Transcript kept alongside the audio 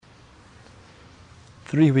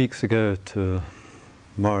3 weeks ago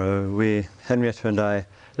tomorrow, Henrietta and I,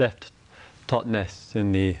 left Totnes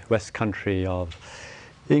in the West Country of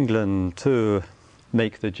England to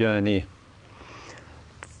make the journey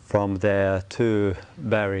from there to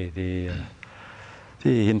Barry, the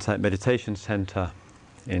Insight Meditation Center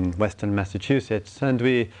in Western Massachusetts. And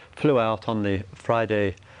we flew out on the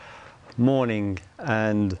Friday morning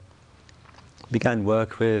and began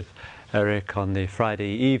work with Eric on the Friday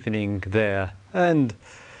evening there. And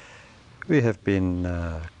we have been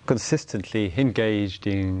consistently engaged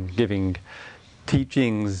in giving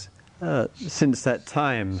teachings since that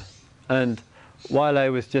time. And while I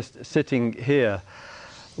was just sitting here,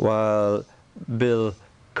 while Bill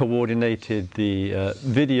coordinated the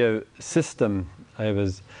video system, I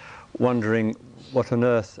was wondering what on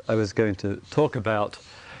earth I was going to talk about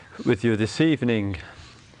with you this evening.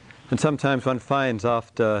 And sometimes one finds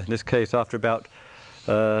after, in this case, after about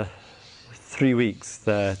 3 weeks,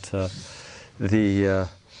 that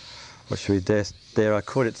what should we dare I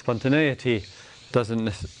call it, spontaneity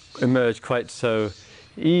doesn't emerge quite so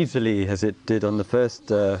easily as it did on the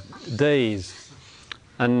first days.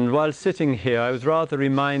 And while sitting here, I was rather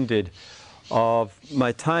reminded of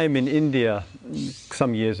my time in India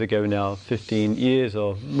some years ago now, 15 years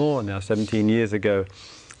or more now, 17 years ago.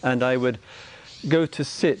 And I would go to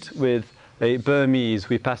sit with a Burmese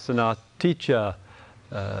Vipassana teacher,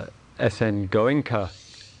 S.N. Goenka,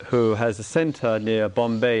 who has a center near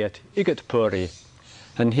Bombay at Igatpuri.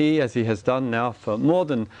 And he, as he has done now for more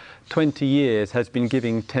than 20 years, has been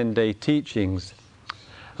giving 10-day teachings.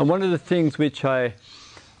 And one of the things which I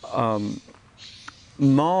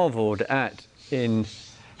marveled at in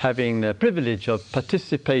having the privilege of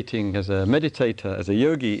participating as a meditator, as a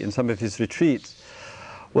yogi in some of his retreats,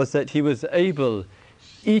 was that he was able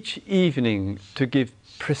each evening to give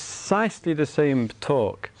precisely the same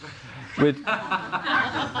talk with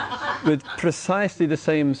precisely the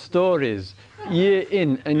same stories year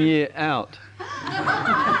in and year out.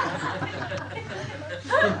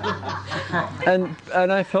 And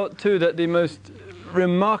I felt too that the most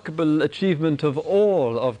remarkable achievement of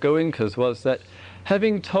all of Goenka's was that,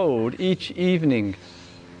 having told each evening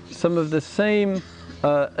some of the same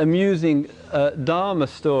amusing Dharma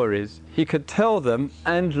stories, he could tell them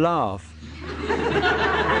and laugh.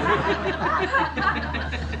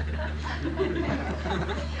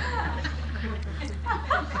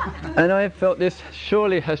 And I felt this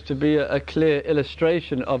surely has to be a clear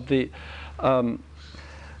illustration of the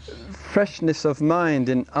freshness of mind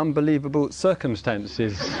in unbelievable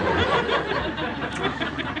circumstances.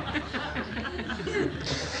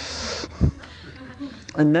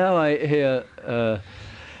 And now I hear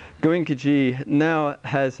Goenkaji now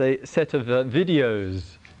has a set of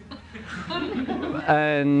videos.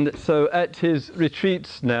 And so at his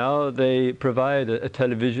retreats now, they provide a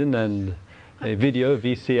television and a video,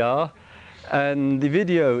 VCR, and the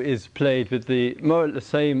video is played with more or less the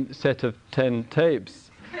same set of 10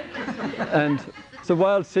 tapes. And so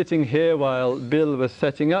while sitting here, while Bill was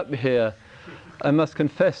setting up here, I must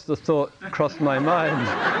confess the thought crossed my mind.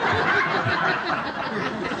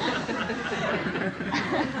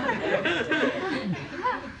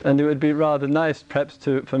 And it would be rather nice, perhaps,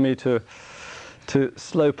 for me to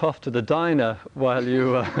slope off to the diner while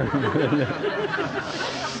you,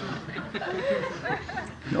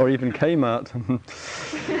 or even Kmart.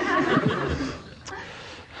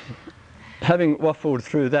 Having waffled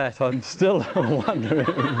through that, I'm still wondering.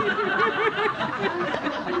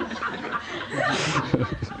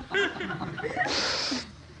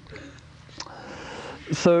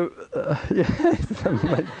 So, yes, oh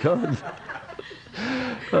my God.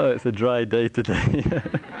 Oh, it's a dry day today.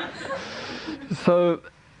 So,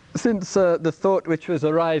 since the thought which was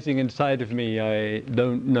arising inside of me, I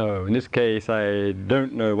don't know. In this case, I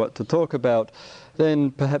don't know what to talk about.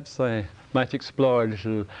 Then perhaps I might explore a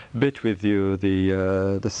little bit with you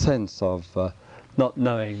the sense of not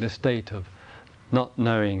knowing, the state of not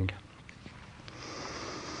knowing.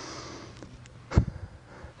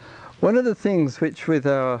 One of the things which with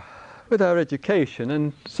our education,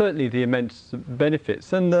 and certainly the immense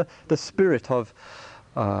benefits and the spirit of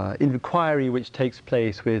inquiry which takes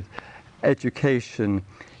place with education,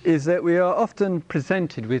 is that we are often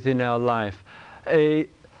presented within our life a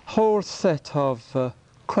whole set of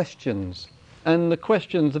questions. And the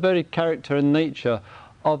questions, the very character and nature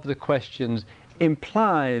of the questions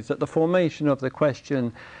implies that the formation of the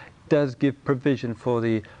question does give provision for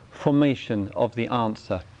the formation of the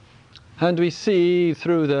answer. And we see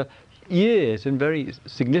through the years, and very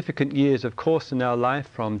significant years of course in our life,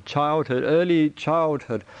 from childhood, early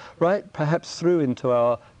childhood, right perhaps through into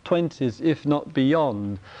our 20s, if not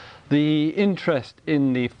beyond, the interest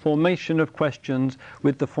in the formation of questions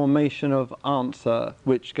with the formation of answer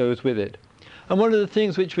which goes with it. And one of the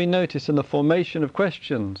things which we notice in the formation of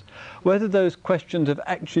questions, whether those questions have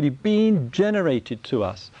actually been generated to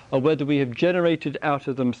us or whether we have generated out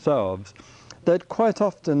of themselves, that quite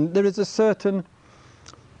often there is a certain,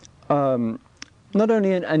 not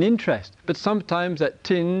only an interest, but sometimes that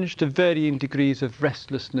tinge to varying degrees of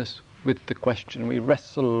restlessness with the question. We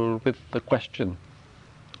wrestle with the question.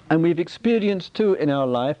 And we've experienced too in our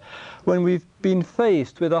life when we've been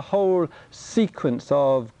faced with a whole sequence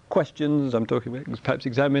of questions, I'm talking about perhaps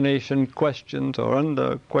examination questions or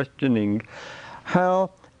under questioning,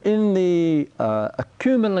 how in the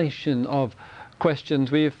accumulation of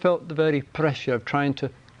questions we have felt the very pressure of trying to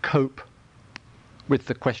cope with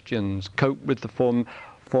the questions, cope with the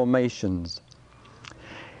formations.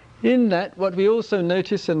 In that, what we also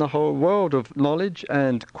notice in the whole world of knowledge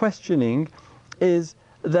and questioning is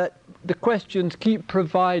that the questions keep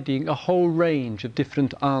providing a whole range of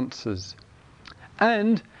different answers.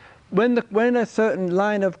 And when a certain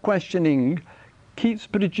line of questioning keeps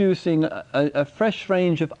producing a fresh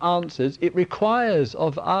range of answers, it requires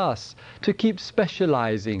of us to keep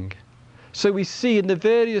specializing. So we see in the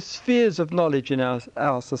various spheres of knowledge in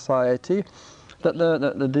our society that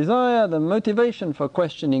the desire, the motivation for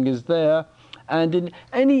questioning is there, and in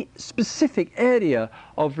any specific area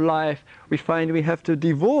of life we find we have to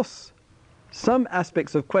divorce some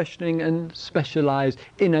aspects of questioning and specialize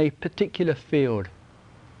in a particular field.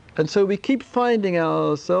 And so we keep finding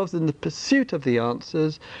ourselves in the pursuit of the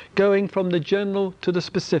answers, going from the general to the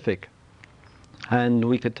specific. And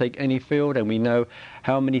we could take any field and we know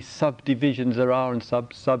how many subdivisions there are and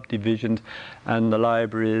subdivisions, and the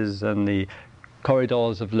libraries and the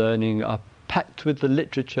corridors of learning are packed with the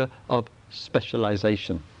literature of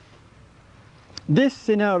specialization. This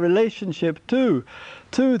in our relationship to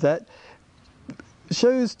that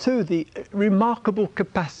shows too the remarkable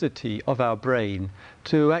capacity of our brain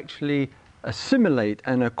to actually assimilate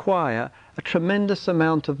and acquire a tremendous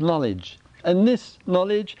amount of knowledge. And this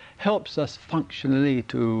knowledge helps us functionally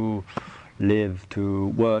to live, to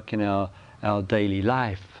work in our daily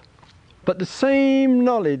life. But the same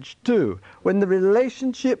knowledge too, when the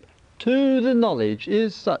relationship to the knowledge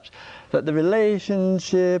is such that the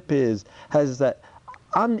relationship has that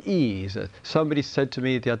unease. Somebody said to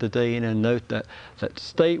me the other day in a note that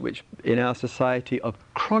state which in our society of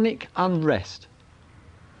chronic unrest,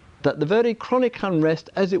 that the very chronic unrest,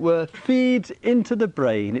 as it were, feeds into the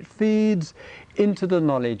brain, it feeds into the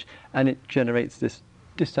knowledge, and it generates this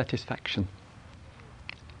dissatisfaction.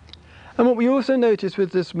 And what we also notice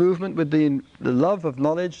with this movement, with the love of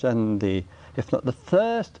knowledge and the, if not the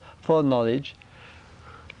thirst for knowledge,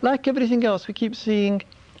 like everything else, we keep seeing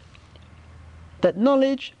that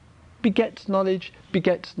knowledge begets knowledge,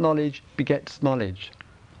 begets knowledge, begets knowledge.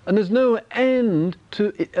 And there's no end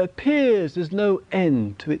to, it appears there's no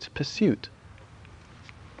end to its pursuit.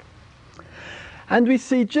 And we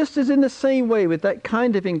see, just as in the same way with that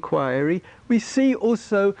kind of inquiry, we see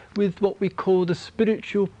also with what we call the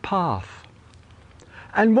spiritual path.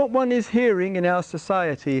 And what one is hearing in our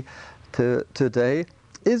society today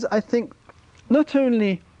is, I think, not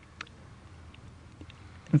only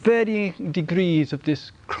varying degrees of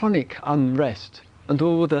this chronic unrest and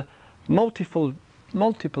all the multiple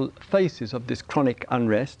faces of this chronic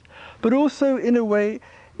unrest, but also in a way,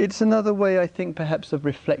 it's another way, I think, perhaps of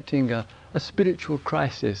reflecting a spiritual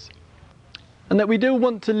crisis. And that we don't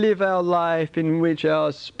want to live our life in which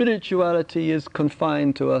our spirituality is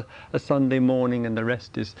confined to a Sunday morning and the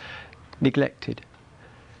rest is neglected.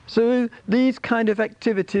 So these kind of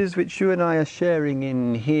activities which you and I are sharing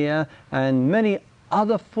in here, and many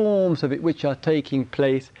other forms of it which are taking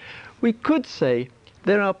place, we could say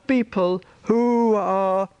there are people who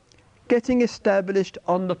are getting established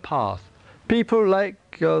on the path. People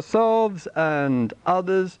like yourselves and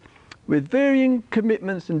others with varying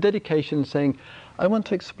commitments and dedication, saying, I want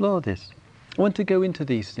to explore this. I want to go into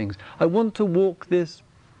these things. I want to walk this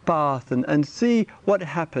path and see what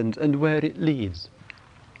happens and where it leads.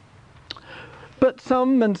 But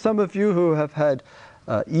some of you who have had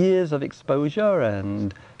years of exposure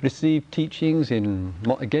and received teachings in,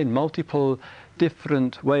 again, multiple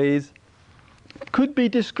different ways, could be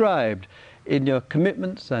described in your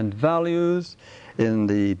commitments and values, in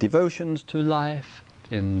the devotions to life,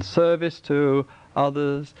 in service to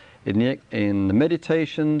others, in the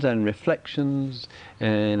meditations and reflections,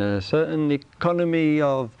 in a certain economy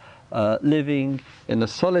of living, in the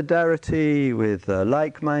solidarity with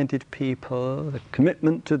like-minded people, the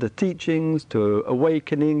commitment to the teachings, to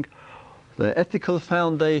awakening, the ethical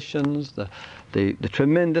foundations, the the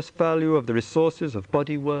tremendous value of the resources of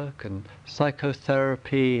body work and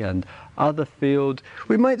psychotherapy and other fields.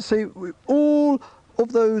 We might say all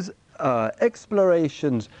of those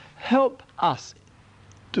explorations help us,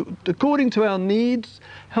 according to our needs,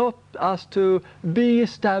 help us to be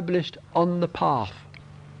established on the path.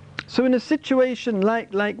 So in a situation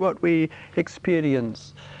like what we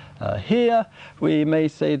experience here, we may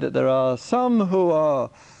say that there are some who are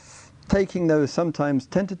taking those sometimes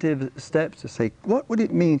tentative steps to say, what would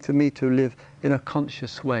it mean for me to live in a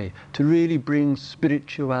conscious way, to really bring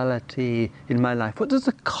spirituality in my life? What does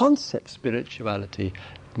the concept spirituality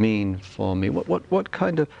mean for me? What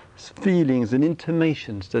kind of feelings and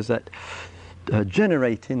intimations does that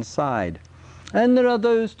generate inside? And there are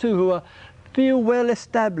those too who feel well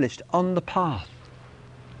established on the path,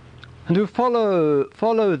 and who follow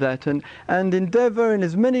that and endeavour in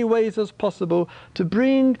as many ways as possible to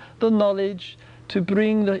bring the knowledge, to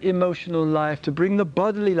bring the emotional life, to bring the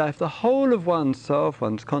bodily life, the whole of oneself,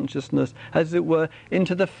 one's consciousness, as it were,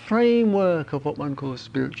 into the framework of what one calls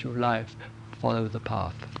spiritual life. Follow the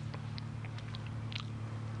path.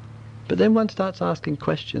 But then one starts asking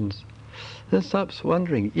questions, and starts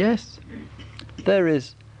wondering, yes, there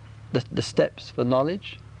is the steps for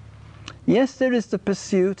knowledge. Yes, there is the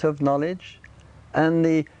pursuit of knowledge and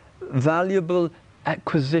the valuable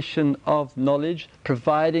acquisition of knowledge,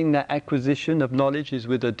 providing that acquisition of knowledge is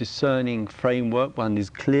with a discerning framework. One is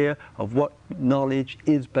clear of what knowledge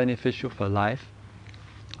is beneficial for life.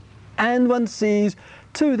 And one sees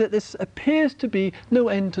too that this appears to be no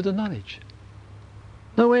end to the knowledge,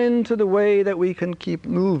 no end to the way that we can keep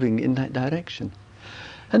moving in that direction.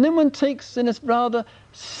 And then one takes in a rather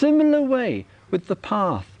similar way with the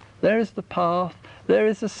path. There is the path, there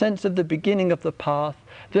is a sense of the beginning of the path.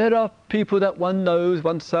 There are people that one knows,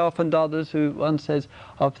 oneself and others, who one says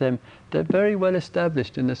of them, they're very well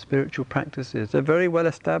established in their spiritual practices, they're very well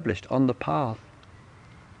established on the path.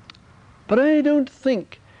 But I don't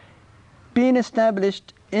think being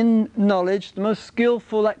established in knowledge, the most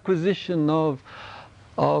skillful acquisition of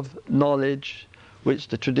knowledge, which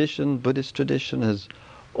the tradition, Buddhist tradition, has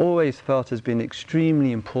always felt has been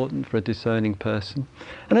extremely important for a discerning person.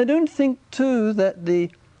 And I don't think too that the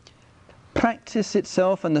practice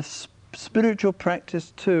itself and the spiritual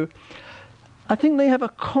practice too, I think they have a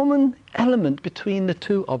common element between the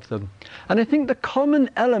two of them. And I think the common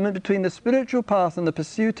element between the spiritual path and the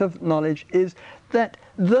pursuit of knowledge is that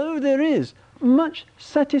though there is much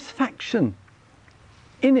satisfaction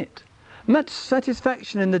in it, much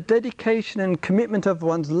satisfaction in the dedication and commitment of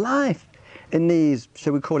one's life in these,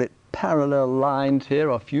 shall we call it, parallel lines here,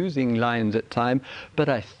 or fusing lines at times, but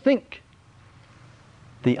I think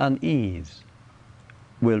the unease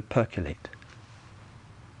will percolate.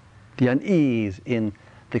 The unease in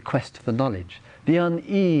the quest for knowledge, the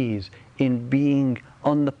unease in being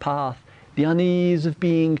on the path, the unease of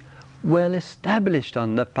being well established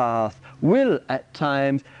on the path will at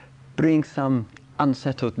times bring some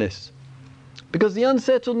unsettledness. Because the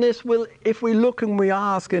unsettledness will, if we look and we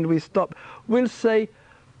ask and we stop, will say,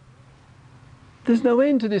 there's no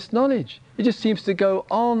end to this knowledge. It just seems to go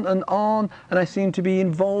on, and I seem to be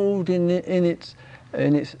involved in its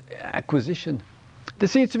acquisition. There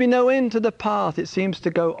seems to be no end to the path. It seems to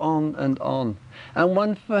go on. And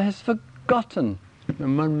one has forgotten,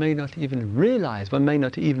 and one may not even realize, one may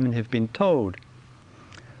not even have been told,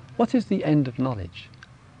 what is the end of knowledge?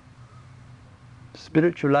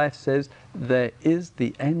 Spiritual life says there is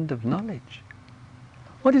the end of knowledge.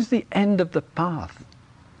 What is the end of the path?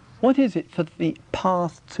 What is it for the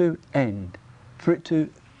path to end, for it to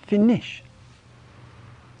finish?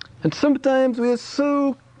 And sometimes we are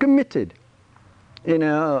so committed in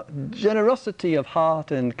our generosity of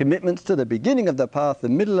heart and commitments to the beginning of the path, the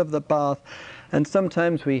middle of the path, and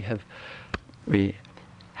sometimes we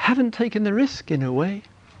haven't taken the risk in a way.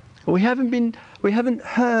 We haven't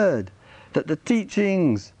heard that the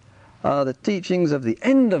teachings are the teachings of the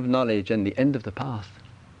end of knowledge and the end of the path.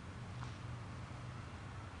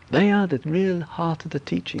 They are the real heart of the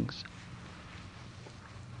teachings.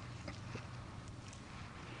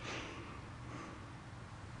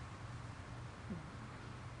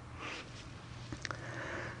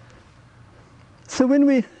 So when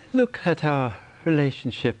we look at our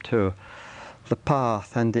relationship to the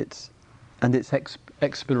path and its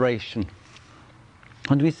exploration,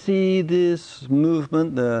 and we see this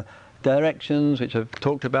movement, the directions which I've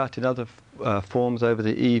talked about in other forms over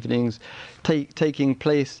the evenings, taking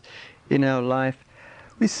place in our life,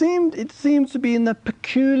 it seems to be in the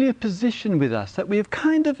peculiar position with us that we have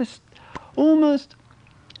kind of almost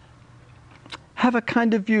have a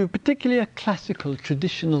kind of view, particularly a classical,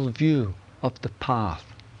 traditional view of the path.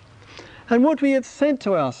 and what we have said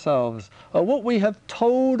to ourselves, or what we have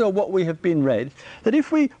told, or what we have been read, that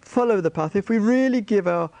if we follow the path, if we really give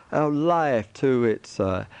our life to its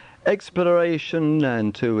exploration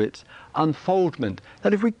and to its unfoldment,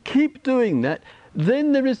 that if we keep doing that,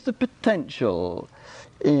 then there is the potential,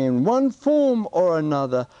 in one form or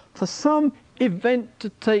another, for some event to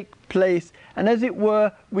take place, and as it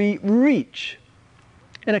were, we reach,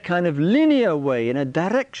 in a kind of linear way, in a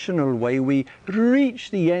directional way, we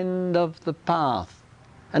reach the end of the path.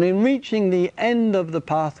 And in reaching the end of the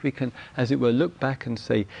path, we can, as it were, look back and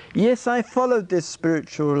say, yes, I followed this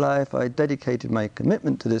spiritual life, I dedicated my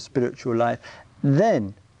commitment to this spiritual life,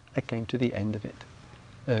 then I came to the end of it.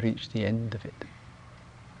 I reached the end of it.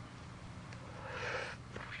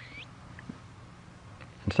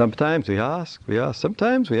 And sometimes we ask, we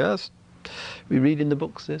read in the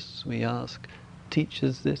books this, we ask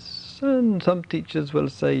teachers this, and some teachers will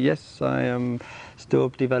say, yes, I am still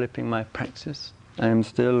developing my praxis, I am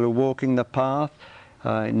still walking the path,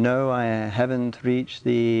 I know I haven't reached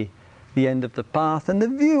the end of the path, and the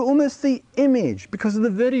view, almost the image, because of the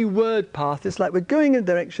very word path, it's like we're going in a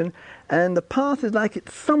direction, and the path is like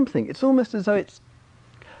it's something, it's almost as though it's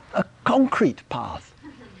a concrete path.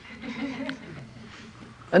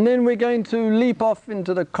 And then we're going to leap off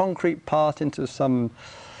into the concrete path, into some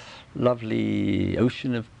lovely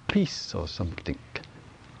ocean of peace or something.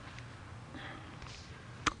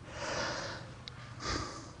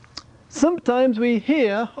 Sometimes we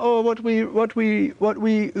hear, or what we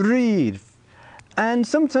read, and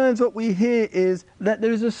sometimes what we hear is that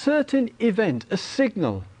there is a certain event, a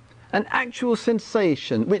signal, an actual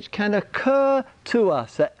sensation which can occur to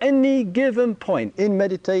us at any given point in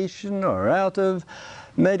meditation or out of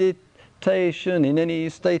meditation, in any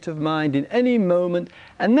state of mind, in any moment,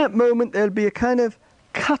 and that moment there'll be a kind of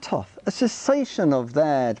cut-off, a cessation of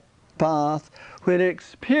that path, where they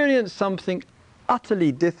experience something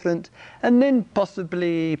utterly different, and then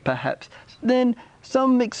possibly, perhaps, then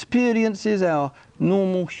some experiences, our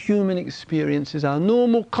normal human experiences, our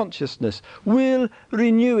normal consciousness will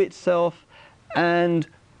renew itself and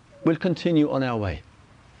will continue on our way.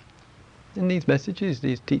 And these messages,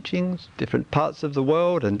 these teachings, different parts of the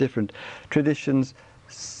world and different traditions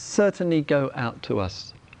certainly go out to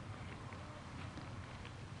us.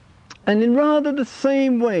 And in rather the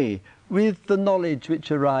same way with the knowledge which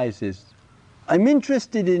arises. I'm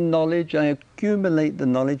interested in knowledge, I accumulate the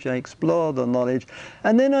knowledge, I explore the knowledge,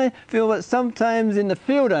 and then I feel that sometimes in the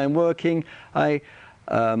field I'm working, I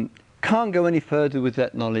can't go any further with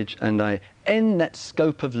that knowledge, and I end that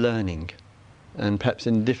scope of learning. And perhaps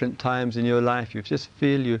in different times in your life you just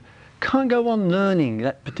feel you can't go on learning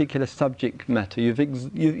that particular subject matter.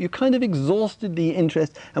 You kind of exhausted the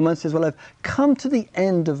interest, and one says, well, I've come to the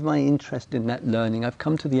end of my interest in that learning, I've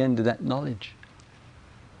come to the end of that knowledge.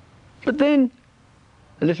 But then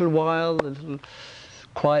a little while, a little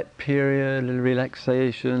quiet period, a little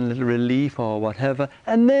relaxation, a little relief or whatever,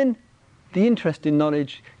 and then the interest in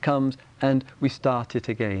knowledge comes and we start it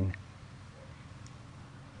again.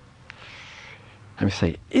 And we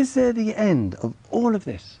say, is there the end of all of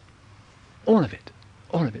this? All of it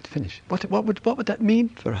finished. What would that mean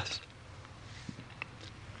for us?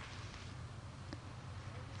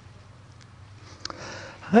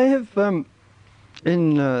 I have,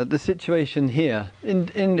 in the situation here,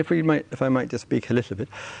 if I might just speak a little bit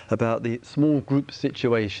about the small group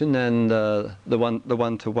situation and the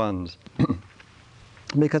one-to-ones,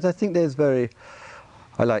 because I think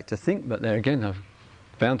I like to think, but there again, I've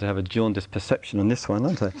bound to have a jaundiced perception on this one,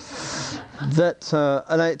 aren't I? That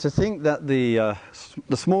I like to think that the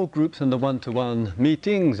small groups and the one-to-one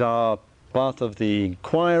meetings are part of the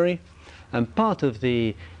inquiry, and part of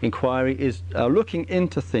the inquiry is looking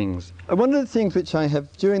into things. And one of the things which I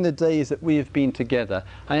have, during the days that we have been together,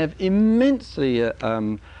 I have immensely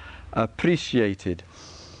appreciated,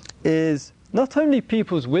 is not only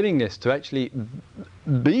people's willingness to actually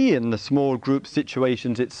be in the small group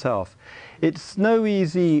situations itself. It's no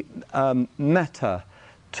easy matter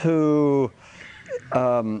to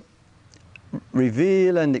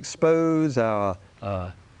reveal and expose our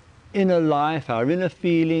inner life, our inner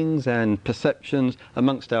feelings and perceptions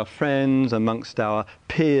amongst our friends, amongst our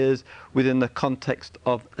peers, within the context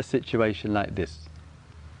of a situation like this.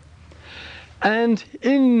 And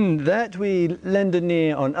in that we lend an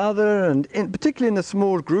ear on other, and particularly in the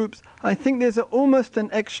small groups, I think there's almost an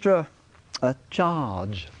extra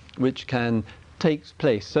charge which can take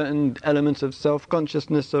place. Certain elements of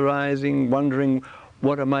self-consciousness arising, wondering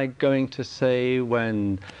what am I going to say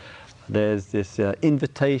when There's this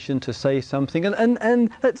invitation to say something,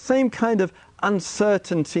 and that same kind of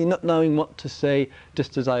uncertainty, not knowing what to say,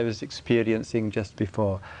 just as I was experiencing just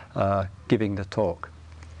before giving the talk.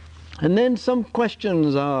 And then some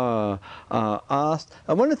questions are asked.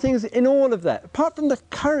 And one of the things in all of that, apart from the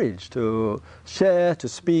courage to share, to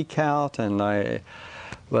speak out, and I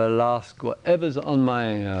will ask whatever's on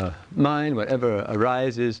my mind, whatever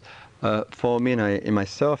arises for me, and in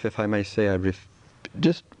myself, if I may say, I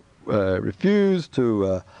refuse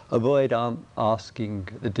to avoid asking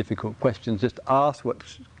the difficult questions, just ask what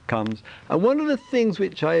comes. And one of the things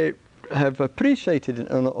which I have appreciated in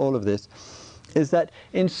all of this is that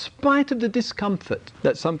in spite of the discomfort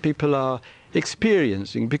that some people are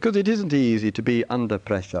experiencing, because it isn't easy to be under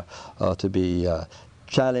pressure or to be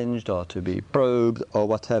challenged or to be probed or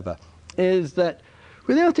whatever, is that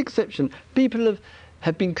without exception people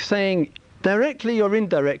have been saying directly or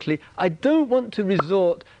indirectly, I don't want to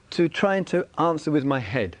resort to trying to answer with my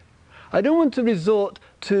head. I don't want to resort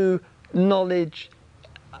to knowledge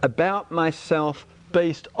about myself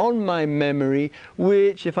based on my memory,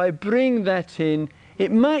 which if I bring that in,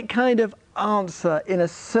 it might kind of answer in a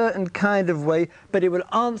certain kind of way, but it will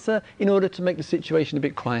answer in order to make the situation a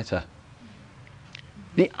bit quieter.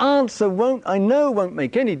 The answer won't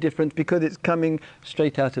make any difference because it's coming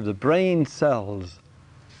straight out of the brain cells.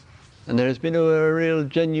 And there has been a real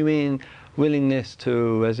genuine willingness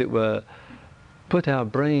to, as it were, put our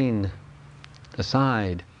brain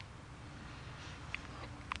aside,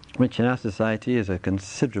 which in our society is a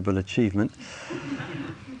considerable achievement,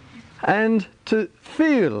 and to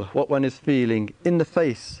feel what one is feeling in the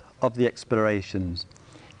face of the explorations.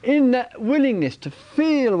 In that willingness to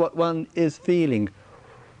feel what one is feeling,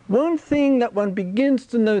 one thing that one begins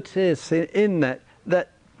to notice in that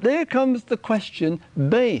there comes the question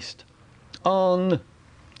based on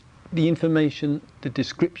the information, the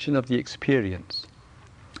description of the experience.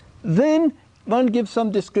 Then one gives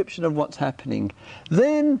some description of what's happening.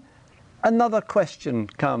 Then another question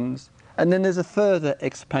comes, and then there's a further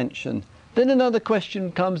expansion. Then another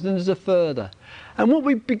question comes, and there's a further. And what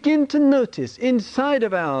we begin to notice inside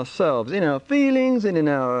of ourselves, in our feelings and in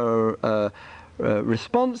our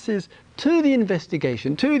responses to the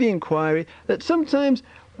investigation, to the inquiry, that sometimes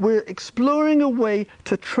we're exploring a way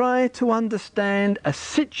to try to understand a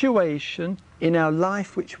situation in our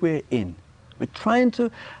life which we're in. We're trying to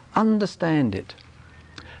understand it.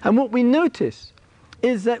 And what we notice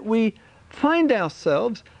is that we find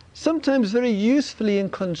ourselves sometimes very usefully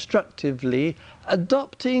and constructively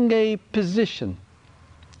adopting a position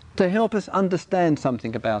to help us understand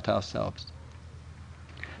something about ourselves.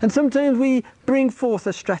 And sometimes we bring forth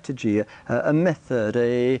a strategy, a method,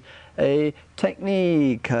 a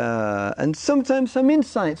technique, and sometimes some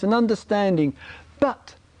insights and understanding.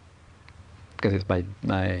 But, because it's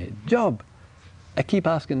my job, I keep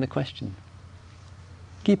asking the question.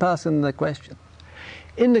 Keep asking the question.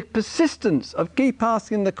 In the persistence of keep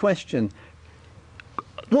asking the question,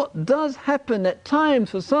 what does happen at times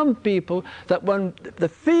for some people, that when the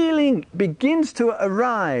feeling begins to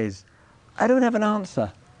arise, I don't have an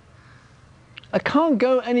answer. I can't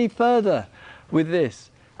go any further with this.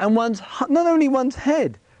 And not only one's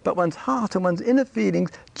head, but one's heart and one's inner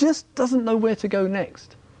feelings just doesn't know where to go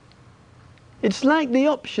next. It's like the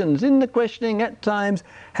options in the questioning at times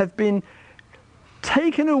have been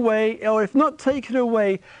taken away, or if not taken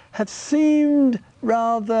away, have seemed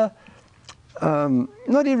rather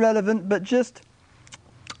not irrelevant, but just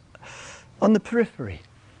on the periphery.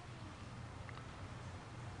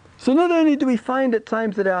 So not only do we find at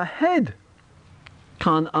times that our head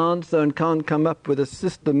can't answer and can't come up with a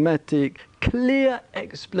systematic, clear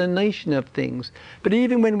explanation of things, but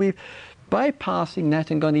even when we've bypassing that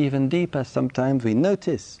and gone even deeper, sometimes we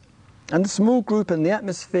notice, and the small group and the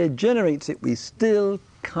atmosphere generates it, we still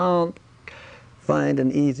can't find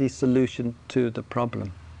an easy solution to the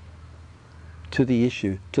problem, to the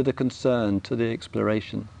issue, to the concern, to the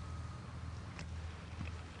exploration.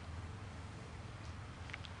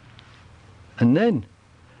 And then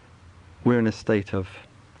we're in a state of,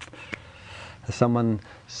 as someone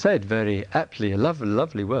said very aptly, a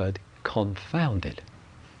lovely word, confounded.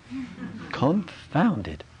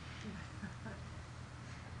 Confounded.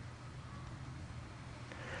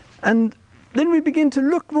 And then we begin to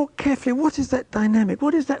look more carefully, what is that dynamic?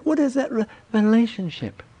 What is that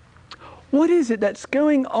relationship? What is it that's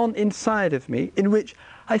going on inside of me in which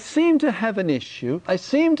I seem to have an issue, I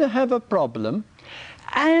seem to have a problem,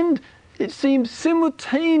 and it seems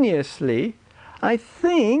simultaneously, I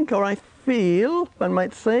think, or I feel, one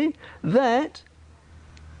might say, that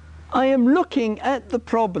I am looking at the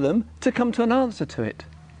problem to come to an answer to it.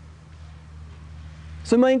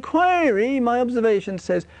 So my inquiry, my observation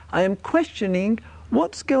says, I am questioning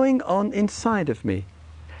what's going on inside of me,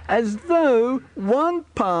 as though one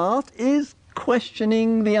part is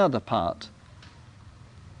questioning the other part.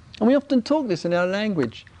 And we often talk this in our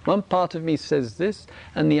language. One part of me says this,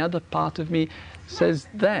 and the other part of me says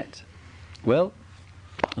that. Well,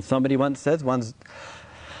 somebody once said, one's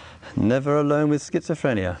never alone with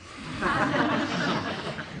schizophrenia.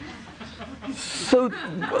 So,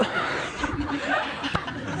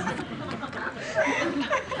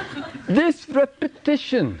 this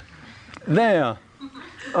repetition there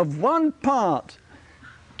of one part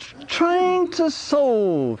trying to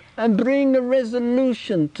solve and bring a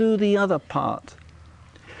resolution to the other part.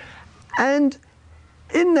 And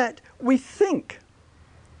in that we think,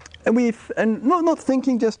 and not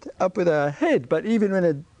thinking just up with our head, but even in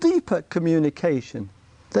a deeper communication,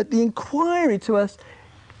 that the inquiry to us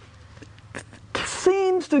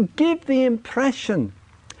seems to give the impression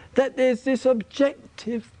that there's this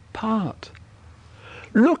objective part,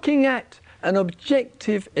 looking at an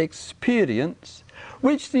objective experience,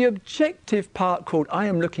 which the objective part called I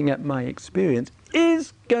am looking at my experience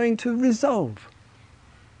is going to resolve.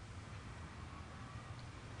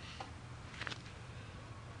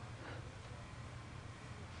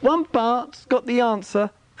 One part's got the answer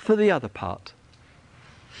for the other part.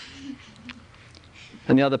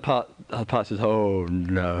 And the other part says, oh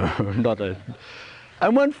no, not a...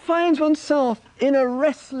 And one finds oneself in a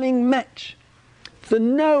wrestling match. The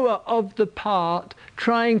knower of the part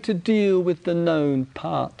trying to deal with the known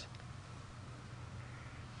part.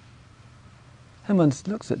 And one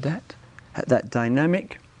looks at that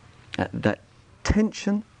dynamic, at that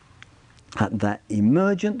tension, at that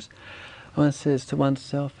emergence. One says to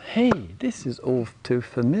oneself, hey, this is all too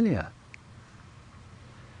familiar.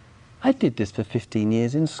 I did this for 15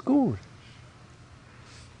 years in school.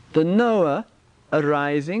 The knower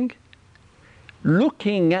arising,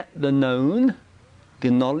 looking at the known,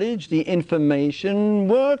 the knowledge, the information,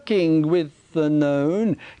 working with the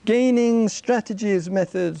known, gaining strategies,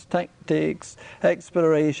 methods, tactics,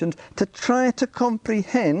 explorations, to try to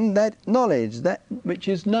comprehend that knowledge, that which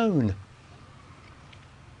is known.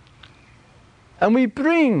 And we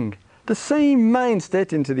bring the same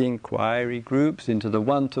mindset into the inquiry groups, into the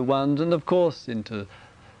one-to-ones, and of course into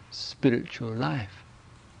spiritual life.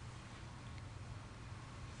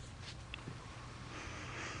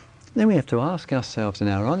 Then we have to ask ourselves in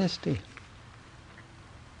our honesty.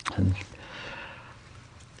 And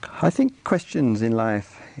I think questions in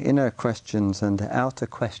life, inner questions and outer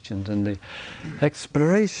questions, and the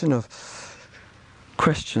exploration of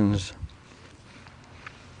questions,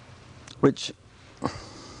 which,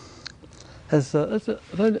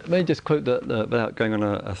 let me just quote without going on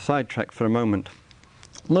a sidetrack for a moment.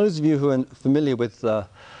 Those of you who are familiar with the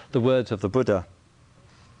words of the Buddha,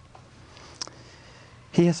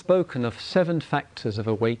 he has spoken of 7 factors of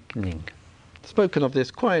awakening. Spoken of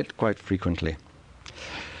this quite frequently.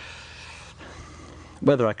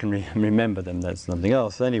 Whether I can remember them, that's something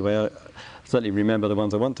else. Anyway, I certainly remember the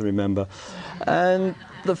ones I want to remember. And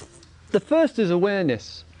the first is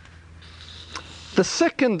awareness. The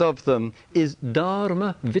second of them is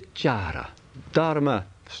Dharma Vichara. Dharma,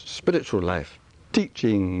 spiritual life,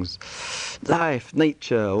 teachings, life,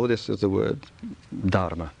 nature, all this is the word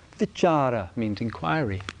Dharma. Vichara means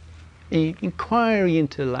inquiry. Inquiry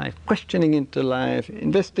into life, questioning into life,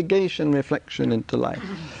 investigation, reflection into life.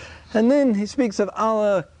 And then he speaks of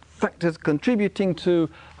other factors contributing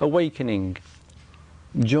to awakening.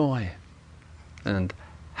 Joy and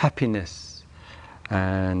happiness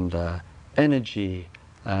and energy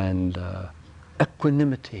and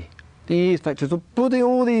equanimity. These factors, putting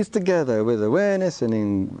all these together with awareness and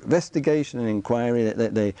investigation and inquiry,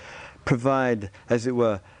 that they provide, as it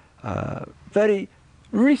were, very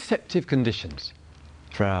receptive conditions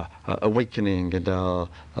for our awakening and our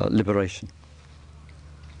liberation.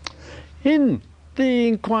 In the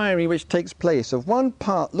inquiry which takes place of one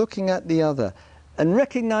part looking at the other and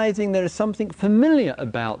recognizing there is something familiar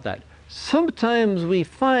about that, sometimes we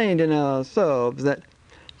find in ourselves that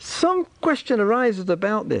some question arises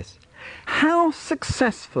about this. How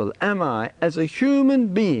successful am I as a human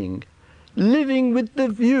being living with the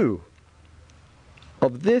view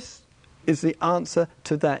of this is the answer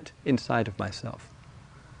to that inside of myself?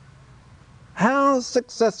 How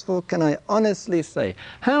successful can I honestly say?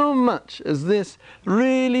 How much has this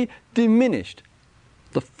really diminished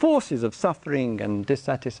the forces of suffering and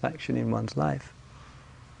dissatisfaction in one's life?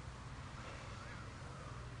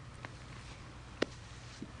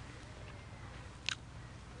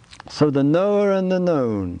 So the knower and the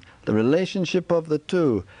known, the relationship of the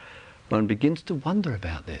two, one begins to wonder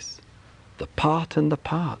about this. the part and the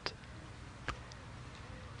part.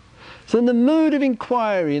 So in the mode of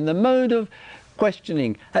inquiry, in the mode of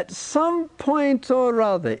questioning, at some point or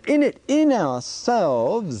other, in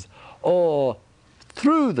ourselves, or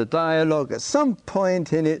through the dialogue, at some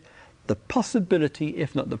point in it, the possibility,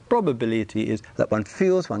 if not the probability, is that one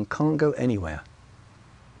feels one can't go anywhere.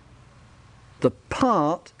 The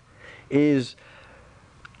part is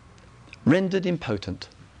rendered impotent.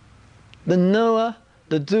 The knower,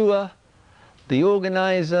 the doer, the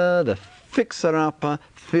organizer, the fixer-upper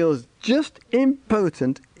feels just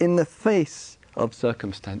impotent in the face of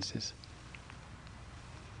circumstances.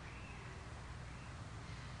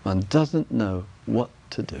 One doesn't know what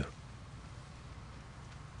to do.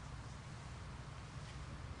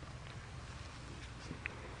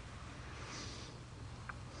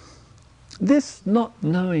 This not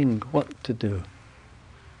knowing what to do,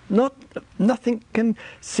 nothing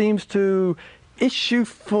seems to issue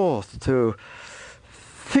forth to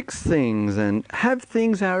fix things and have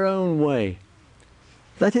things our own way.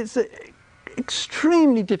 That it's an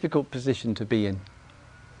extremely difficult position to be in.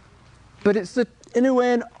 But it's, in a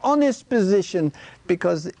way, an honest position,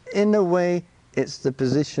 because in a way it's the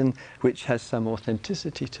position which has some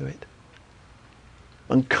authenticity to it.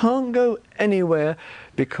 One can't go anywhere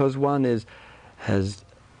because one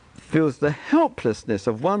feels the helplessness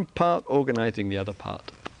of one part organizing the other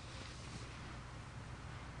part.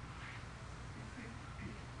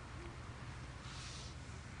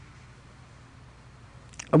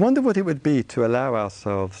 I wonder what it would be to allow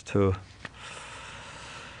ourselves to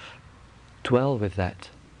dwell with that.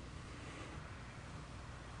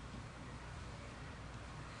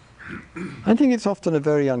 I think it's often a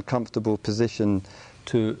very uncomfortable position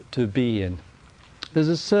to be in. There's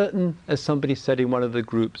a certain, as somebody said in one of the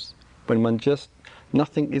groups, when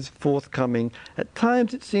nothing is forthcoming, at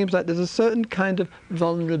times it seems like there's a certain kind of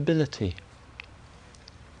vulnerability.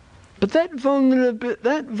 But that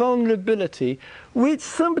vulnerability, which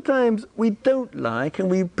sometimes we don't like and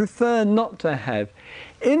we prefer not to have,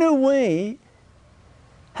 in a way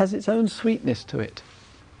has its own sweetness to it.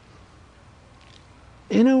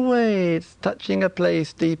 In a way, it's touching a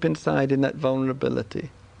place deep inside in that vulnerability.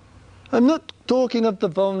 I'm not talking of the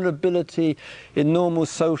vulnerability in normal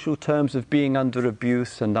social terms of being under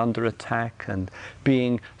abuse and under attack and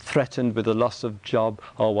being threatened with a loss of job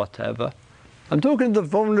or whatever. I'm talking of the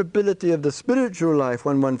vulnerability of the spiritual life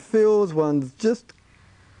when one feels one just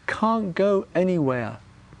can't go anywhere.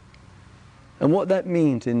 And what that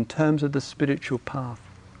means in terms of the spiritual path.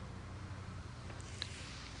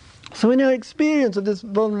 So in our experience of this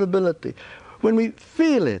vulnerability, when we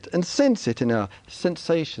feel it and sense it in our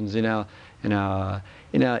sensations, in our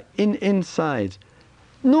insides,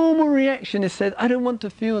 normal reaction is said, I don't want to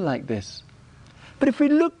feel like this. But if we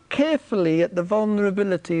look carefully at the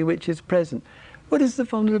vulnerability which is present, what is the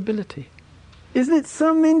vulnerability? Isn't it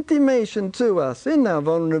some intimation to us in our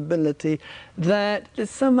vulnerability that there's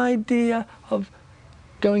some idea of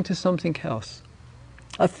going to something else?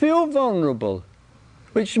 I feel vulnerable,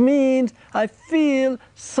 which means I feel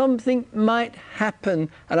something might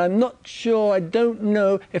happen and I'm not sure, I don't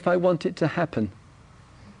know if I want it to happen.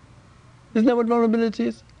 Isn't that what vulnerability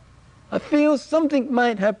is? I feel something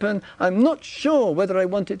might happen, I'm not sure whether I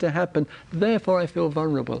want it to happen, therefore I feel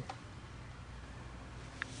vulnerable.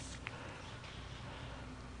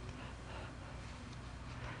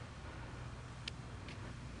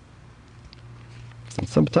 And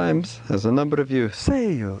sometimes, as a number of you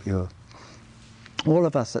say, all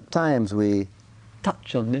of us at times, we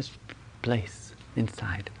touch on this place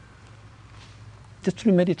inside. Just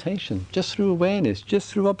through meditation, just through awareness,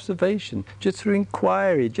 just through observation, just through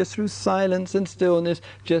inquiry, just through silence and stillness,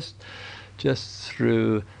 just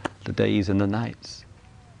through the days and the nights.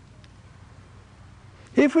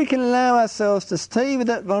 If we can allow ourselves to stay with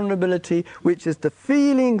that vulnerability, which is the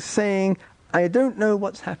feeling saying, I don't know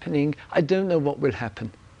what's happening, I don't know what will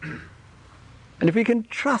happen. And if we can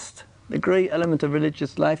trust the great element of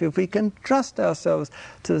religious life, if we can trust ourselves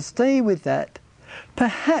to stay with that,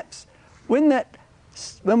 perhaps when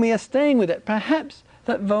we are staying with it, perhaps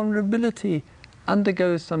that vulnerability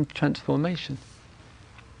undergoes some transformation.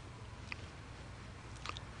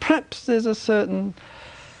 Perhaps there's a certain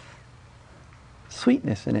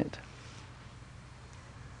sweetness in it.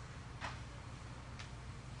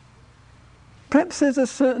 Perhaps there's a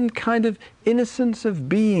certain kind of innocence of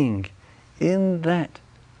being in that.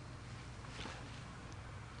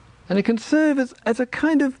 And it can serve as a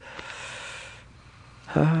kind of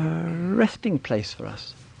resting place for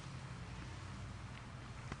us.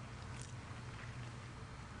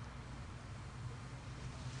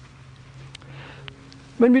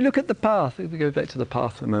 When we look at the path, we go back to the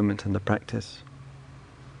path for a moment and the practice.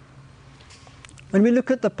 When we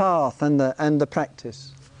look at the path and the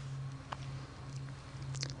practice,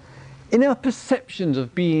 in our perceptions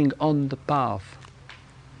of being on the path,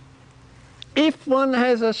 if one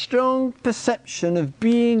has a strong perception of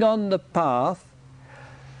being on the path,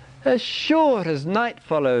 as sure as night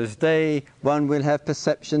follows day, one will have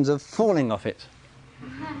perceptions of falling off it.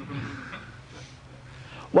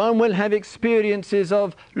 One will have experiences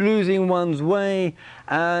of losing one's way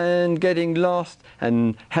and getting lost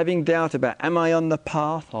and having doubt about, am I on the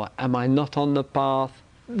path or am I not on the path?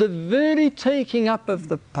 The very taking up of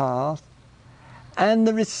the path and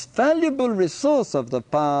the valuable resource of the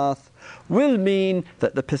path will mean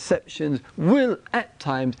that the perceptions will at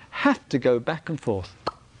times have to go back and forth.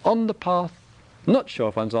 On the path, not sure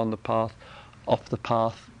if one's on the path, off the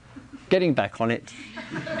path, getting back on it.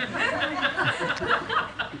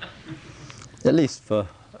 At least for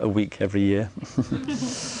a week every year.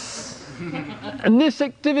 And this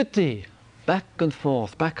activity, back and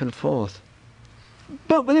forth, back and forth.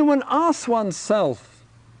 But when one asks oneself,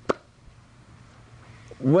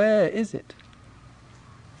 where is it?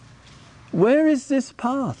 Where is this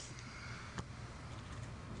path?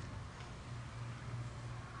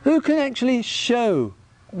 Who can actually show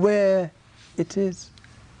where it is?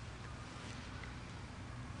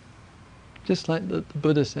 Just like the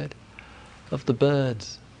Buddha said of the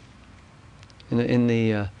birds in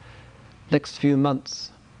the next few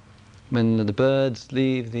months, when the birds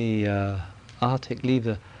leave the Arctic,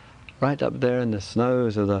 right up there in the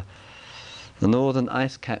snows of the northern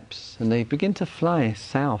ice caps, and they begin to fly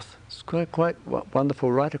south. It's quite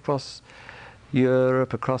wonderful, right across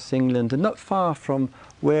Europe, across England, and not far from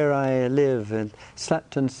where I live in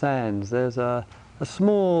Slapton Sands. There's a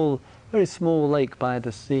very small lake by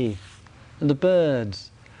the sea, and the birds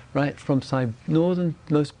right from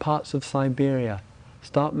northernmost parts of Siberia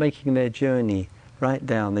start making their journey right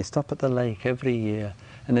down. They stop at the lake every year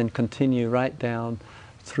and then continue right down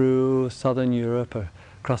through southern Europe,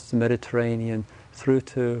 across the Mediterranean, through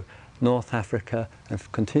to North Africa,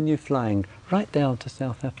 and continue flying right down to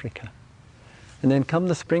South Africa. And then come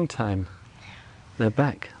the springtime, they're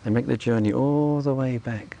back. They make the journey all the way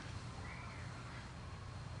back.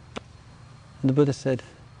 And the Buddha said,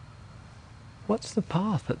 what's the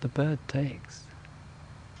path that the bird takes?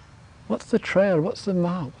 What's the trail? What's the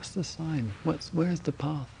mark? What's the sign? Where's the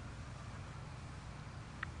path?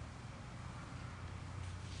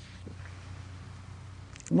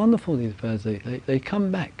 Wonderful, these birds. They come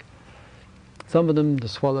back. Some of them, the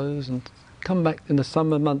swallows, and come back in the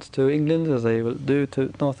summer months to England, as they will do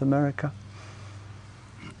to North America.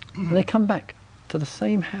 And they come back to the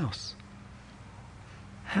same house.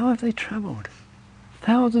 How have they travelled?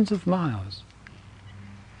 Thousands of miles.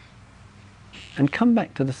 And come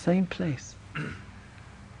back to the same place.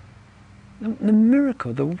 The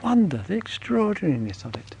miracle, the wonder, the extraordinariness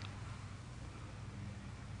of it.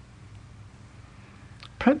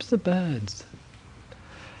 Perhaps the birds,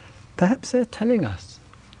 perhaps they're telling us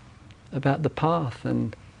about the path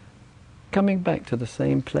and coming back to the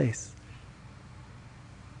same place.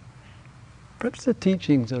 Perhaps the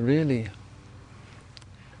teachings are really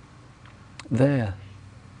there.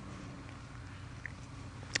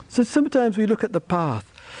 So sometimes we look at the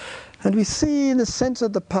path and we see in the sense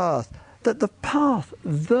of the path that the path,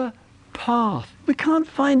 we can't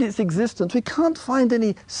find its existence, we can't find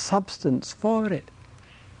any substance for it.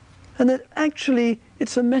 And that actually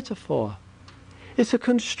it's a metaphor. It's a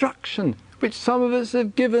construction which some of us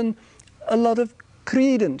have given a lot of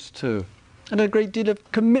credence to and a great deal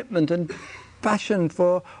of commitment and passion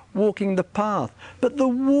for walking the path. But the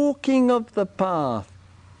walking of the path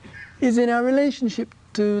is in our relationship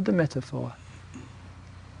to the metaphor.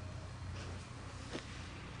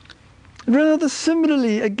 Rather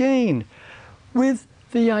similarly, again, with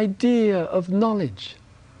the idea of knowledge.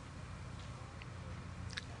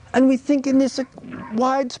 And we think in this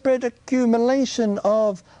widespread accumulation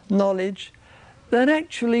of knowledge that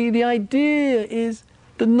actually the idea is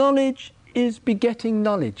the knowledge is begetting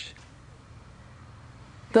knowledge.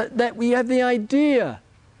 That we have the idea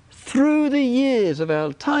through the years of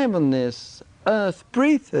our time on this earth,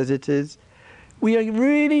 brief as it is, we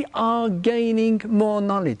really are gaining more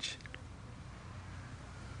knowledge.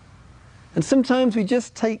 And sometimes we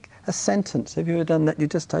just take a sentence. Have you ever done that? You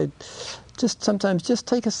sometimes just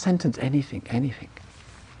take a sentence, anything.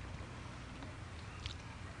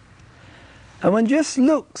 And one just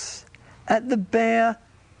looks at the bare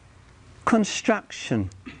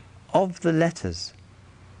construction of the letters,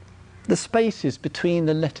 the spaces between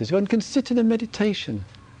the letters. One can sit in a meditation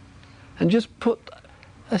and just put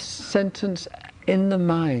a sentence in the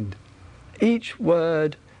mind. Each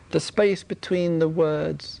word, the space between the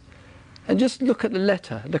words, and just look at the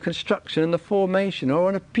letter, the construction and the formation, or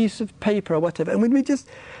on a piece of paper or whatever. And when we just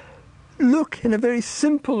look in a very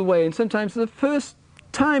simple way, and sometimes for the first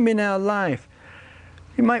time in our life,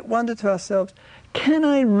 we might wonder to ourselves, can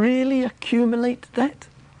I really accumulate that?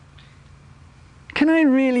 Can I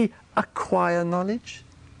really acquire knowledge?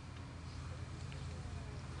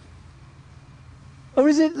 Or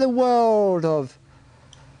is it the world of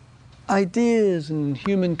ideas and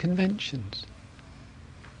human conventions?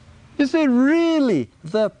 Is there really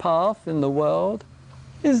the path in the world?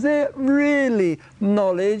 Is there really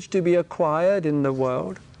knowledge to be acquired in the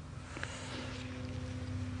world?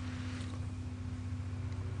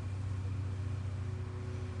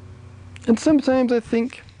 And sometimes I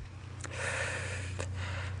think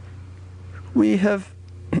we have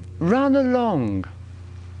run along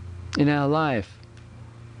in our life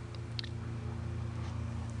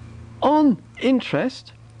on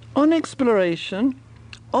interest, on exploration,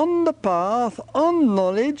 on the path, on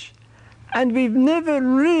knowledge, and we've never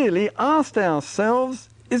really asked ourselves,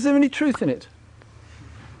 is there any truth in it?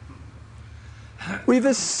 We've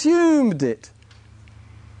assumed it,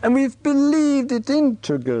 and we've believed it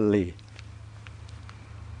integrally.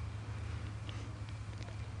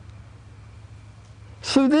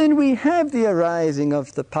 So then we have the arising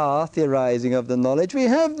of the path, the arising of the knowledge. We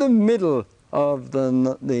have the middle of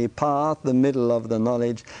the path, the middle of the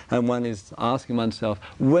knowledge, and one is asking oneself,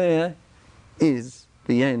 where is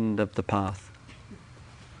the end of the path?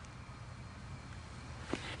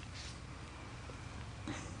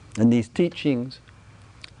 And these teachings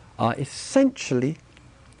are essentially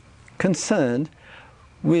concerned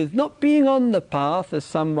with not being on the path, as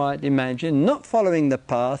some might imagine, not following the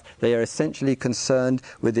path. They are essentially concerned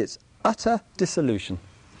with its utter dissolution,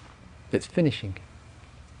 its finishing,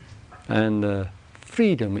 and the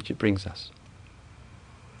freedom which it brings us.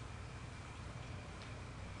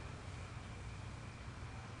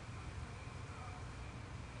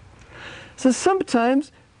 So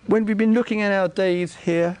sometimes, when we've been looking at our days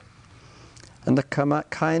here, and the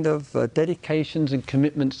kind of dedications and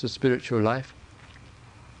commitments to spiritual life,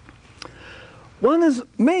 one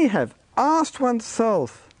may have asked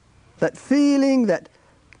oneself that feeling, that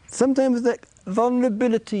sometimes that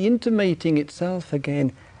vulnerability intimating itself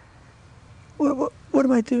again, what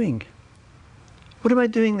am I doing? What am I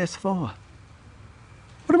doing this for?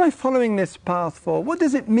 What am I following this path for? What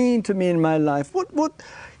does it mean to me in my life?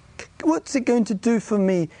 What's it going to do for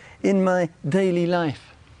me in my daily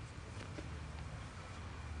life?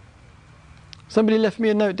 Somebody left me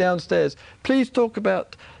a note downstairs. Please talk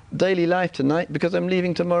about daily life tonight because I'm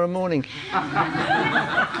leaving tomorrow morning.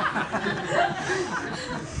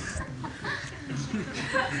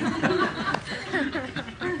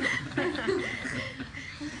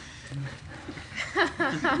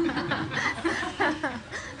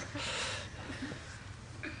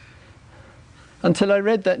 Until I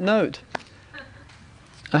read that note,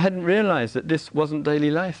 I hadn't realized that this wasn't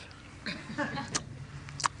daily life.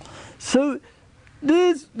 So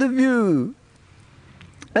there's the view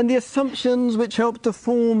and the assumptions which help to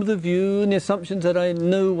form the view, and the assumptions that I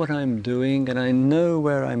know what I'm doing and I know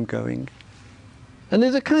where I'm going. And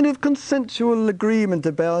there's a kind of consensual agreement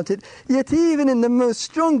about it, yet even in the most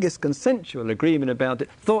strongest consensual agreement about it,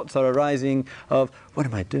 thoughts are arising of, what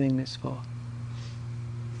am I doing this for?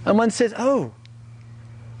 And one says, oh,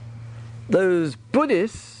 those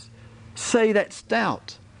Buddhists say that's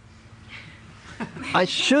doubt. I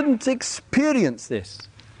shouldn't experience this.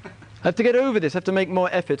 I have to get over this, I have to make more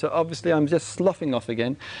effort. Obviously, I'm just sloughing off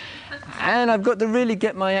again. And I've got to really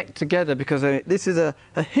get my act together because this is a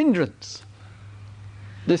hindrance.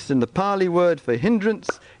 This, in the Pali word for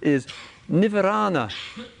hindrance, is nivarana,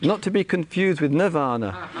 not to be confused with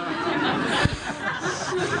nirvana.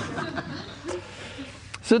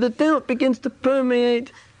 So the doubt begins to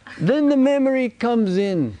permeate, then the memory comes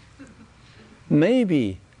in.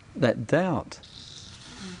 Maybe that doubt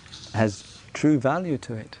has true value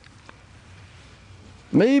to it.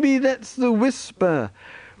 Maybe that's the whisper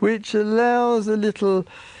which allows a little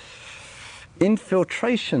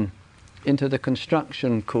infiltration into the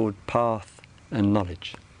construction called path and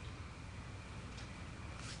knowledge.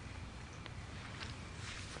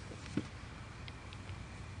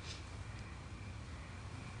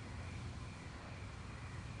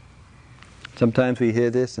 Sometimes we hear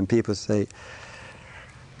this and people say,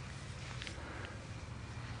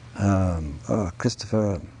 oh,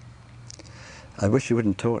 Christopher, I wish you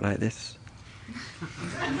wouldn't talk like this.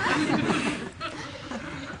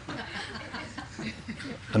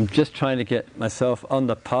 I'm just trying to get myself on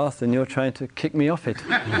the path and you're trying to kick me off it.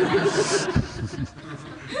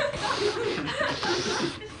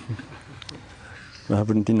 I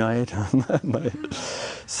wouldn't deny it.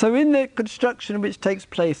 So in the construction which takes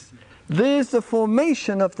place, there's the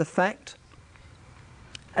formation of the fact,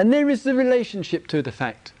 and there is the relationship to the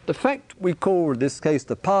fact. The fact we call, in this case,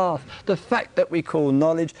 the path, the fact that we call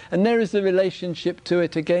knowledge, and there is the relationship to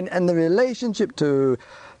it again, and the relationship to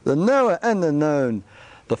the knower and the known.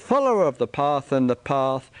 The follower of the path, and the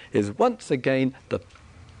path is once again the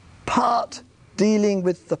part dealing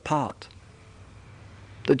with the part.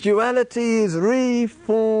 The duality is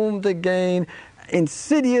reformed again,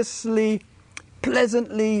 insidiously,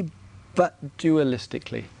 pleasantly, but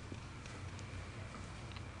dualistically.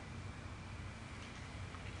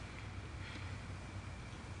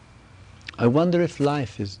 I wonder if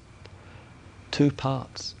life is two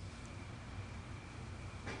parts.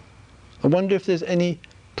 I wonder if there's any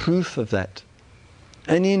proof of that,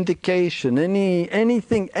 any indication,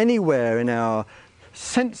 anything, anywhere in our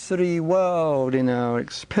sensory world, in our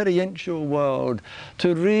experiential world,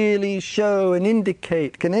 to really show and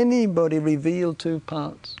indicate. Can anybody reveal two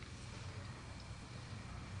parts?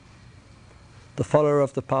 The follower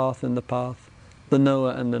of the path and the path, the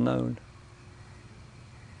knower and the known.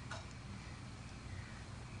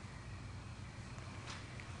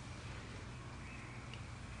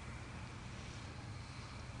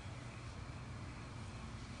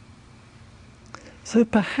 So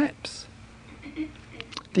perhaps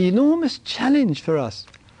the enormous challenge for us,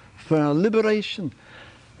 for our liberation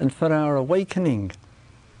and for our awakening,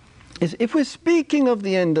 is if we're speaking of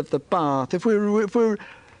the end of the path, if we're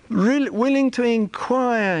really willing to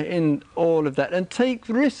inquire in all of that and take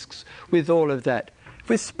risks with all of that, if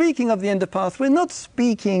we're speaking of the end of the path, we're not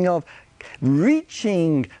speaking of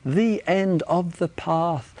reaching the end of the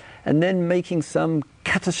path and then making some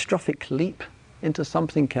catastrophic leap into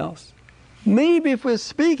something else. Maybe if we're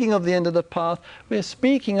speaking of the end of the path, we're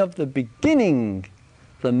speaking of the beginning,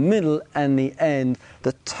 the middle and the end,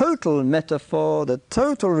 the total metaphor, the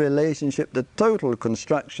total relationship, the total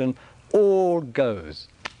construction, all goes.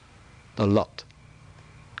 The lot.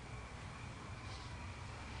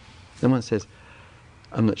 Someone says,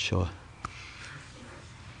 I'm not sure.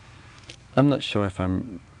 I'm not sure if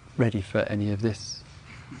I'm ready for any of this.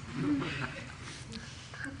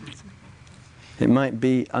 It might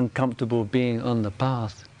be uncomfortable being on the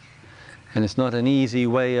path, and it's not an easy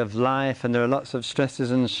way of life, and there are lots of stresses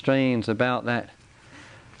and strains about that.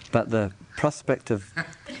 But the prospect of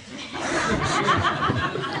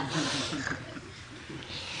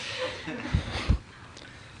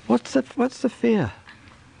what's the fear?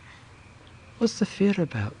 What's the fear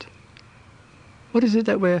about? Why is it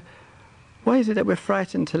that we're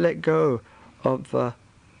frightened to let go of the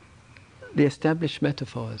established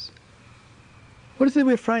metaphors? What is it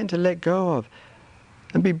we're frightened to let go of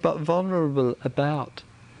and be but vulnerable about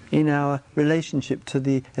in our relationship to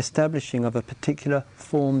the establishing of a particular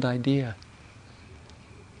formed idea?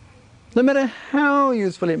 No matter how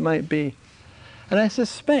useful it might be. And I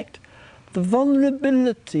suspect the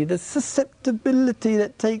vulnerability, the susceptibility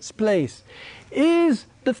that takes place is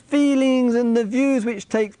the feelings and the views which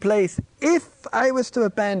take place if I was to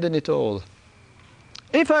abandon it all.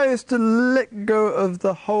 If I was to let go of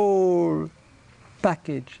the whole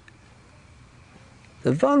package.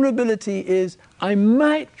 The vulnerability is I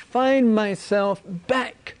might find myself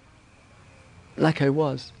back like I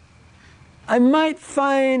was. I might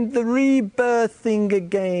find the rebirthing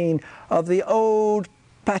again of the old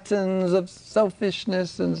patterns of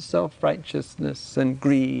selfishness and self-righteousness and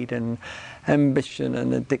greed and ambition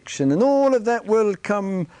and addiction, and all of that will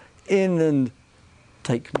come in and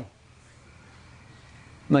take me.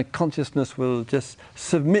 My consciousness will just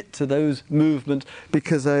submit to those movements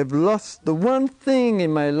because I've lost the one thing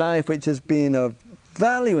in my life which has been of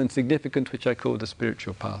value and significance, which I call the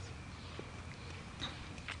spiritual path.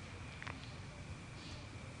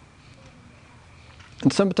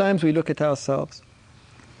 And sometimes we look at ourselves,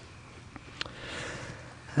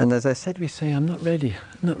 and as I said, we say, I'm not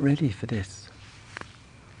ready for this.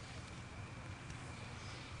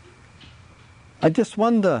 I just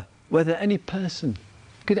wonder whether any person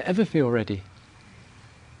could ever feel ready.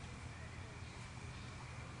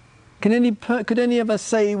 Could any of us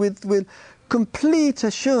say with complete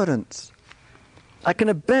assurance, I can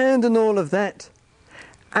abandon all of that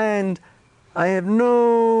and I have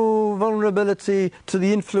no vulnerability to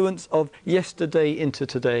the influence of yesterday into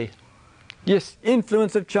today. Yes,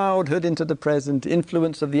 influence of childhood into the present,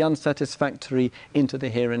 influence of the unsatisfactory into the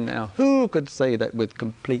here and now. Who could say that with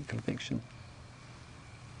complete conviction?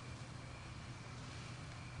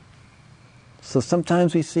 So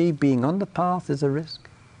sometimes we see being on the path is a risk.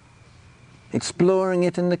 Exploring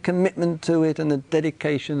it and the commitment to it and the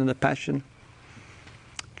dedication and the passion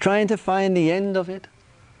trying to find the end of it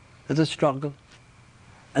is a struggle,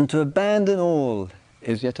 and to abandon all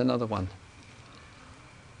is yet another one.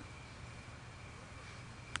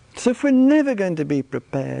 So if we're never going to be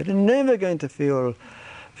prepared and never going to feel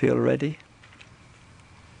ready,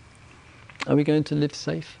 are we going to live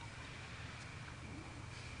safe?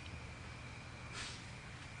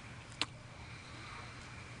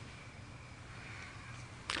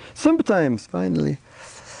 Sometimes, finally,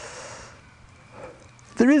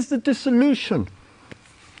 there is the dissolution.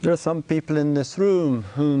 There are some people in this room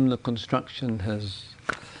whom the construction has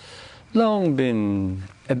long been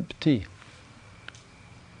empty.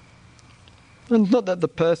 And not that the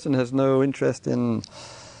person has no interest in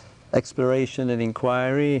exploration and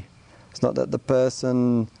inquiry. It's not that the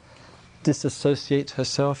person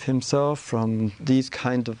disassociates himself from these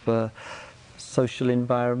kind of social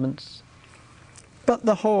environments. But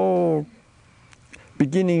the whole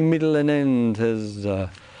beginning, middle and end has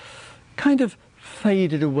kind of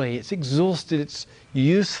faded away. It's exhausted its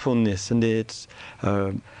usefulness and its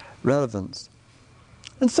relevance.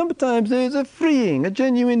 And sometimes there's a freeing, a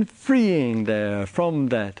genuine freeing there from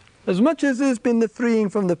that. As much as there's been the freeing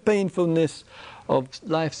from the painfulness of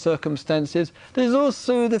life circumstances, there's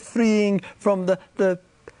also the freeing from the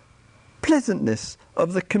pleasantness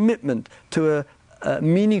of the commitment to a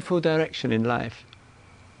meaningful direction in life.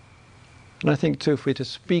 And I think too, if we're to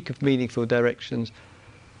speak of meaningful directions,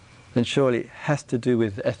 then surely it has to do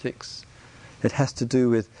with ethics. It has to do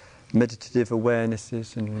with meditative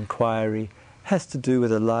awarenesses and inquiry. Has to do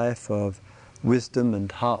with a life of wisdom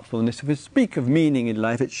and heartfulness. If we speak of meaning in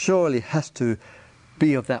life, it surely has to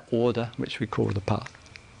be of that order which we call the path.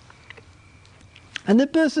 And the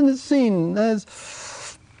person is seen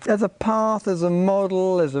as a path, as a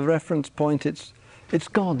model, as a reference point. It's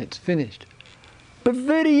gone, it's finished. But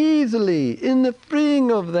very easily, in the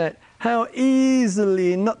freeing of that, how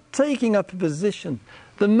easily, not taking up a position,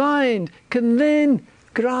 the mind can then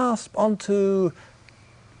grasp onto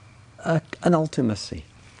an ultimacy,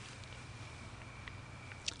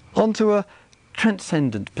 onto a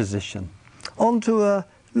transcendent position, onto a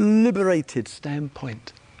liberated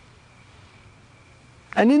standpoint.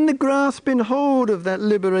 And in the grasping hold of that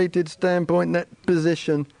liberated standpoint, that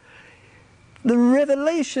position, the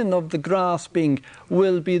revelation of the grasping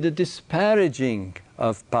will be the disparaging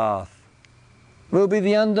of path, will be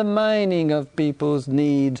the undermining of people's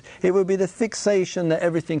needs. It will be the fixation that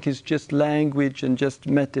everything is just language and just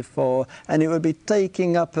metaphor, and it will be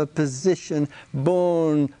taking up a position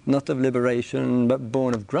born not of liberation, but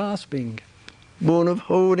born of grasping, born of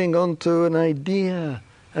holding on to an idea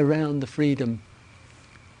around the freedom.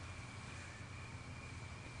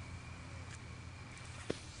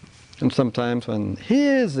 And sometimes one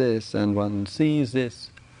hears this and one sees this,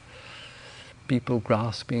 people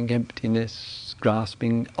grasping emptiness,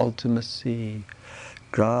 grasping ultimacy,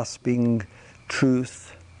 grasping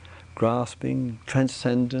truth, grasping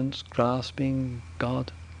transcendence, grasping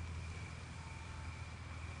God.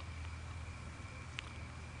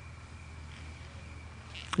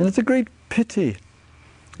 And it's a great pity,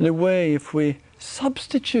 in a way, if we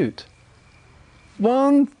substitute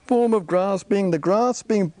one form of grasping, the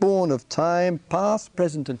grasping born of time, past,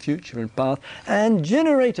 present and future and path, and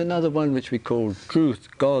generate another one which we call truth,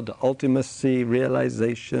 God, ultimacy,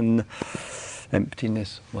 realization,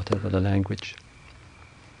 emptiness, whatever the language.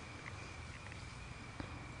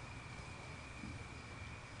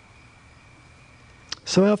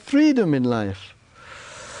 So our freedom in life,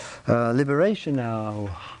 our liberation,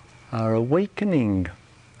 our awakening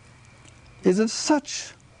is of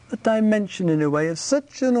such a dimension, in a way, of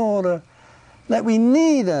such an order that we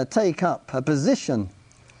neither take up a position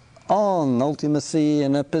on ultimacy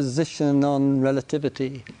and a position on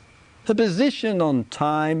relativity, a position on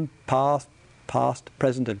time, past,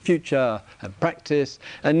 present and future and practice,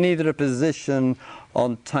 and neither a position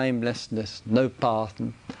on timelessness, no path,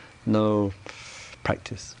 no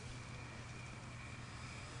practice.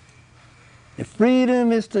 If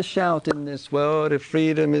freedom is to shout in this world, if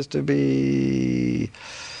freedom is to be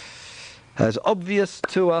as obvious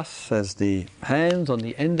to us as the hands on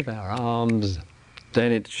the end of our arms,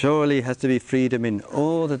 then it surely has to be freedom in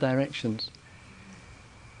all the directions.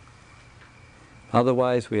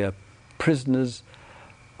 Otherwise we are prisoners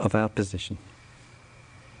of our position.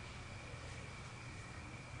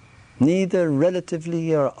 Neither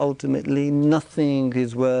relatively or ultimately, nothing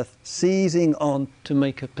is worth seizing on to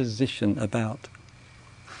make a position about.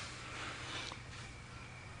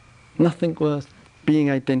 Nothing worth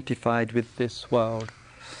being identified with this world.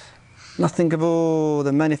 Nothing of all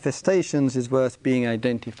the manifestations is worth being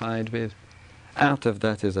identified with. Out of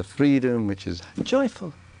that is a freedom which is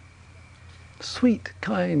joyful. sweet,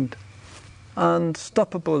 kind,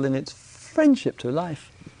 unstoppable in its friendship to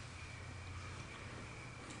life.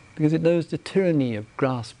 Because it knows the tyranny of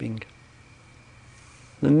grasping,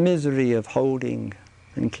 the misery of holding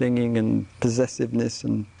and clinging and possessiveness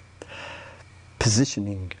and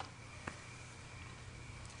positioning.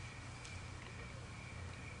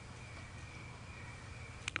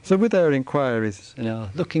 So with our inquiries and our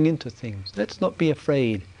looking into things, let's not be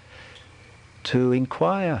afraid to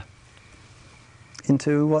inquire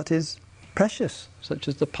into what is precious, such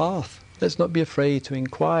as the path. Let's not be afraid to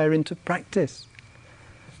inquire into practice.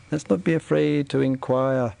 Let's not be afraid to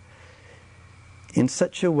inquire in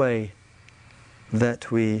such a way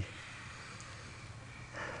that we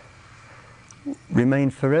remain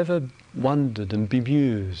forever wondered and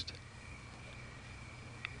bemused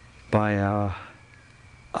by our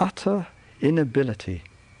utter inability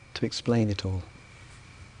to explain it all.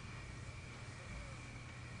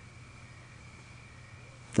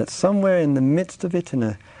 That somewhere in the midst of it, in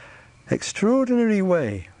an extraordinary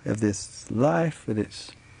way of this life with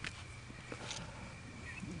its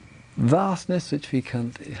vastness which we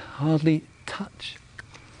can hardly touch,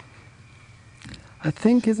 I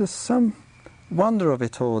think is some wonder of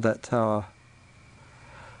it all that our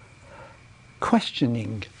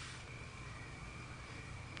questioning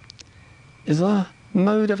is a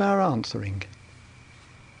mode of our answering.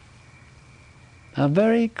 Our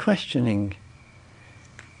very questioning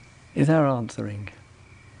is our answering.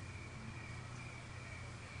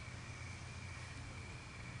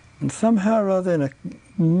 And somehow or other, in a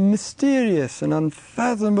mysterious and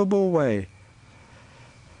unfathomable way,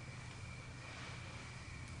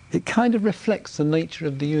 it kind of reflects the nature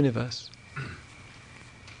of the universe.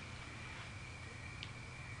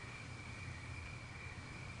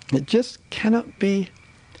 It just cannot be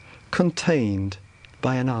contained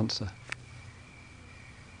by an answer.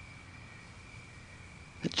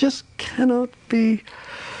 It just cannot be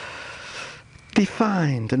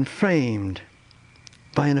defined and framed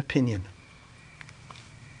by an opinion.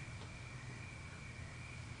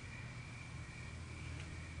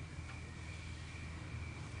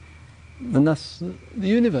 And thus the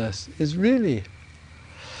universe is really,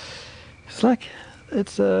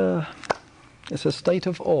 it's a state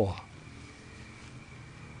of awe.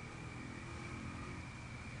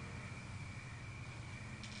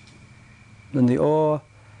 And the awe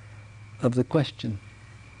of the question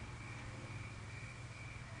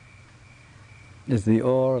is the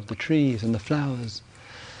awe of the trees and the flowers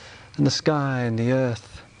and the sky and the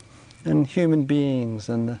earth and human beings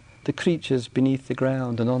and the creatures beneath the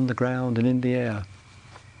ground and on the ground and in the air.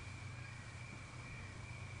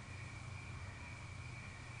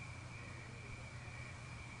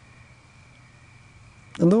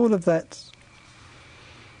 And all of that,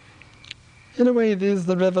 in a way, is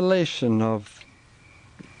the revelation of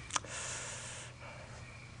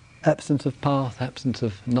absence of path, absence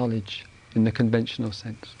of knowledge in the conventional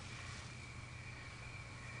sense.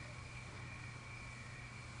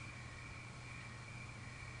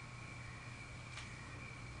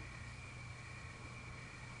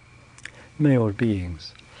 May all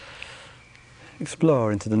beings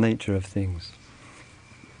explore into the nature of things.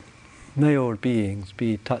 May all beings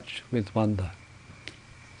be touched with wonder.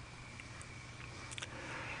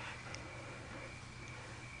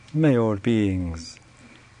 May all beings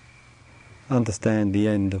understand the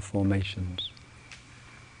end of formations.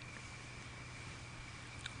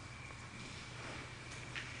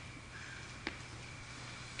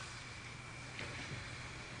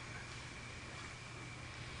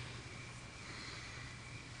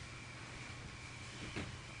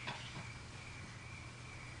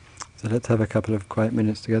 So let's have a couple of quiet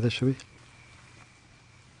minutes together, shall we?